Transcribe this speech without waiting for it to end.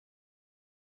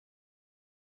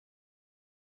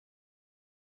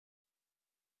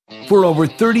For over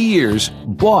 30 years,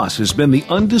 Boss has been the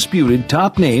undisputed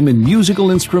top name in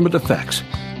musical instrument effects.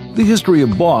 The history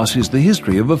of Boss is the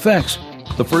history of effects.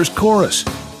 The first chorus,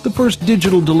 the first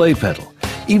digital delay pedal,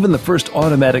 even the first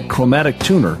automatic chromatic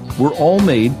tuner were all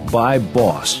made by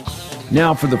Boss.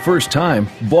 Now, for the first time,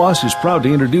 Boss is proud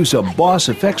to introduce a Boss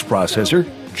effects processor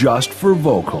just for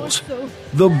vocals.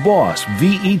 The Boss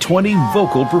VE-20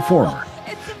 Vocal Performer.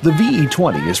 The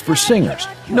VE-20 is for singers,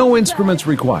 no instruments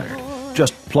required.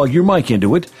 Just plug your mic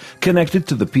into it, connect it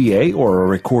to the PA or a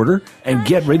recorder, and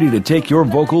get ready to take your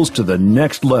vocals to the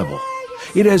next level.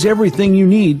 It has everything you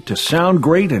need to sound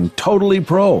great and totally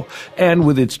pro. And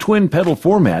with its twin pedal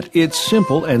format, it's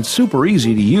simple and super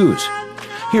easy to use.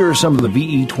 Here are some of the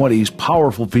VE-20's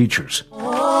powerful features.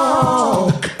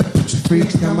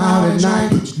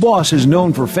 Boss is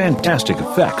known for fantastic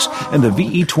effects, and the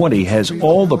VE-20 has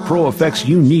all the pro effects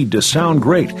you need to sound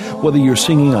great, whether you're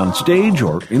singing on stage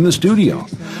or in the studio.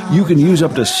 You can use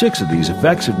up to 6 of these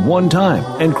effects at one time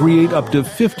and create up to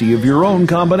 50 of your own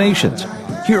combinations.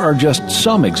 Here are just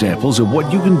some examples of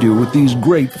what you can do with these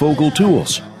great vocal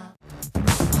tools.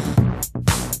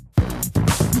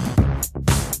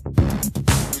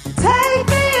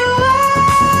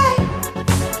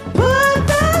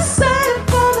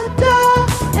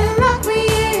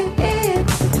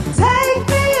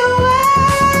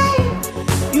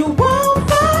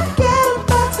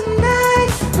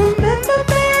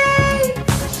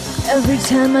 Every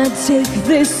time I take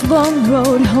this long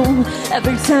road home,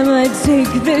 every time I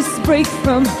take this break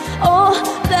from all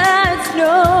that's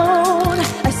known,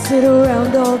 I sit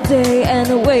around all day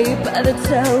and wait by the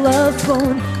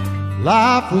telephone.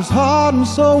 Life was hard and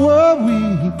so were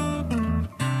we,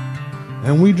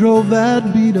 and we drove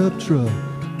that beat-up truck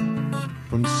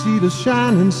from sea to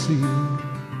shining sea.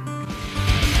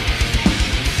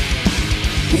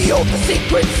 Behold the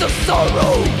secrets of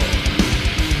sorrow,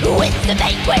 it's the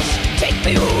vanquish, take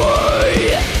me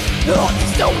away. On the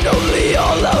stone only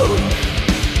alone,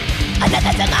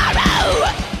 another tomorrow.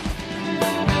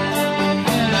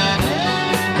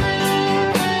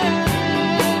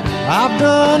 I've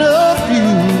done a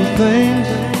few things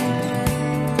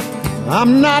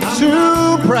I'm not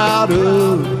too proud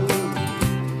of.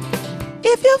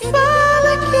 If you fall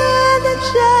again, then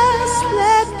just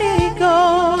let me go.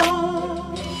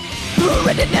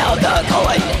 Ready now the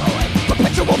coin,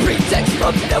 perpetual pretext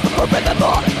from never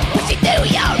forevermore, pushing through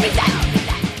your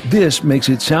result. This makes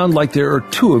it sound like there are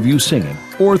 2 of you singing,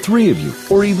 or 3 of you,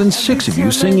 or even 6 of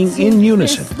you singing in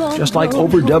unison, just like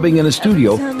overdubbing in a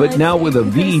studio, but now with a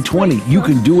VE-20 you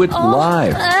can do it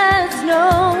live.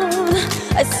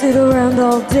 I sit around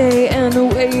all day and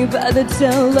away by the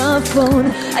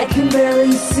telephone. I can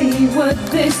barely see what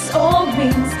this all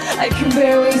means. I can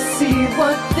barely see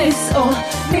what this all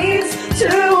means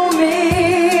to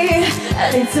me.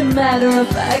 And it's a matter of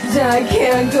fact, I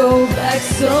can't go back,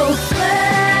 so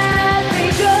let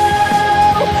me go.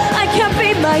 I can't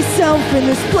be myself in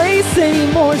this place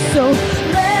anymore, so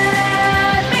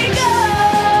let me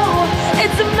go.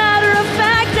 It's a matter of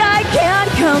fact, I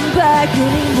can't come back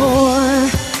anymore.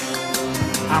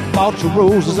 I bought you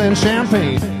roses and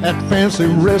champagne at fancy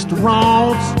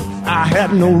restaurants. I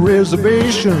had no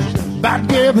reservations about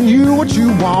giving you what you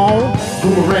want.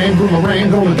 Boomerang, boomerang,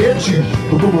 gonna get you.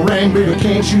 Boomerang, baby,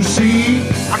 can't you see?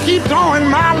 I keep throwing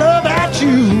my love at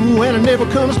you, and it never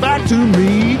comes back to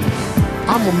me.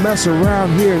 I'ma mess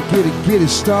around here and get it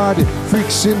started.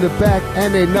 Freaks in the back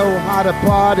and they know how to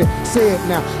party. Say it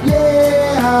now.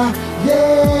 Yeah,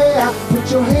 yeah. Put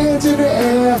your hands in the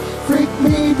air. Freak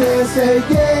me there. Say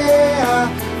yeah,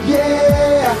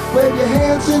 yeah. Wave your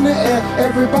hands in the air.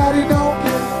 Everybody don't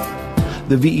care.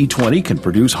 The VE-20 can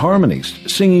produce harmonies,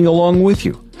 singing along with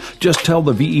you. Just tell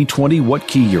the VE-20 what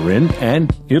key you're in,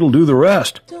 and it'll do the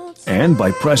rest. And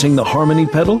by pressing the harmony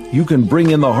pedal, you can bring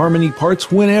in the harmony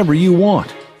parts whenever you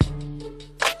want.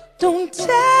 Don't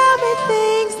tell me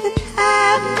things that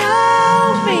have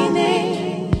no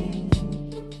meaning.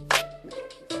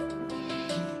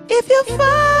 If you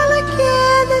fall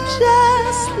again, then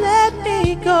just let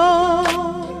me go.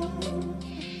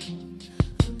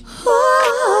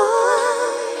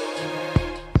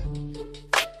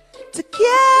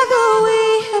 Together we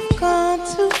have gone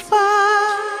too far.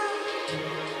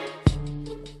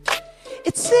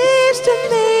 It seems to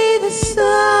me there's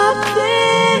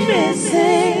something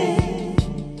missing.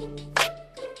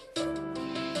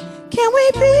 Can we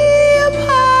be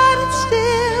apart and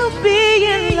still be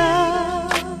in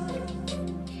love?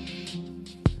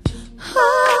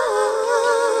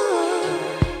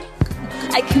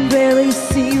 I can barely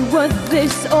see what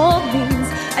this all means.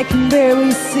 I can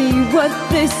barely see what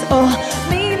this all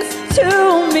means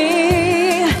to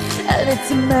me. And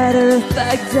it's a matter of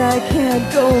fact I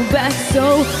can't go back,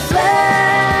 so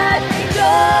let me go.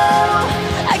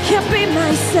 I can't be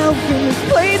myself in this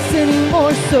place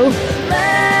anymore, so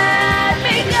let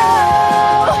me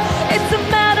go. It's a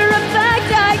matter of fact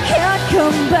I can't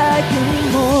come back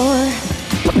anymore.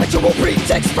 Perpetual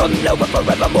pretext from now and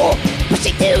forevermore,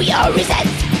 pushing through your resent.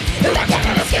 I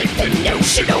cannot escape the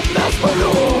notion of mass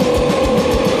murder.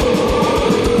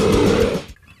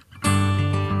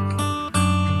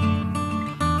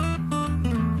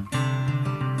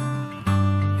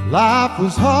 Life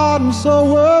was hard and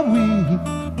so were we,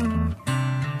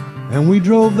 and we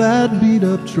drove that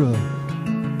beat-up truck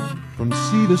from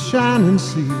sea to shining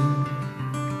sea.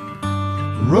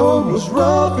 The road was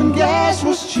rough and gas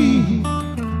was cheap,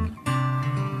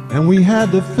 and we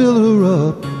had to fill her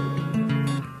up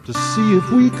to see if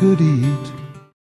we could eat.